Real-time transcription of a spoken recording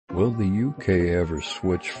Will the UK ever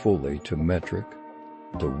switch fully to metric?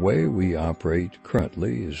 The way we operate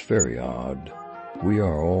currently is very odd. We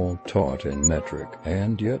are all taught in metric,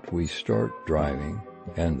 and yet we start driving,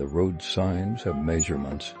 and the road signs have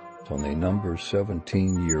measurements on a number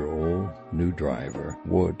 17-year-old new driver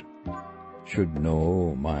should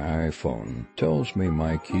know. My iPhone tells me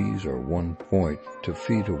my keys are 1.2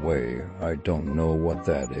 feet away. I don't know what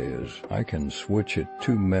that is. I can switch it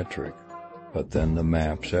to metric, but then the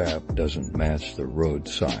Maps app doesn't match the road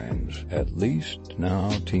signs. At least now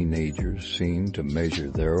teenagers seem to measure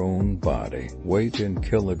their own body weight in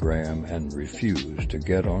kilogram and refuse to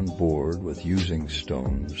get on board with using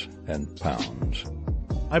stones and pounds.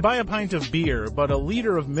 I buy a pint of beer, but a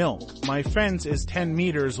liter of milk. My fence is 10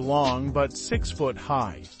 meters long, but 6 foot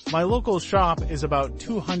high. My local shop is about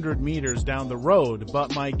 200 meters down the road,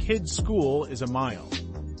 but my kid's school is a mile.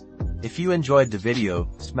 If you enjoyed the video,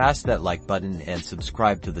 smash that like button and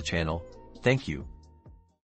subscribe to the channel. Thank you.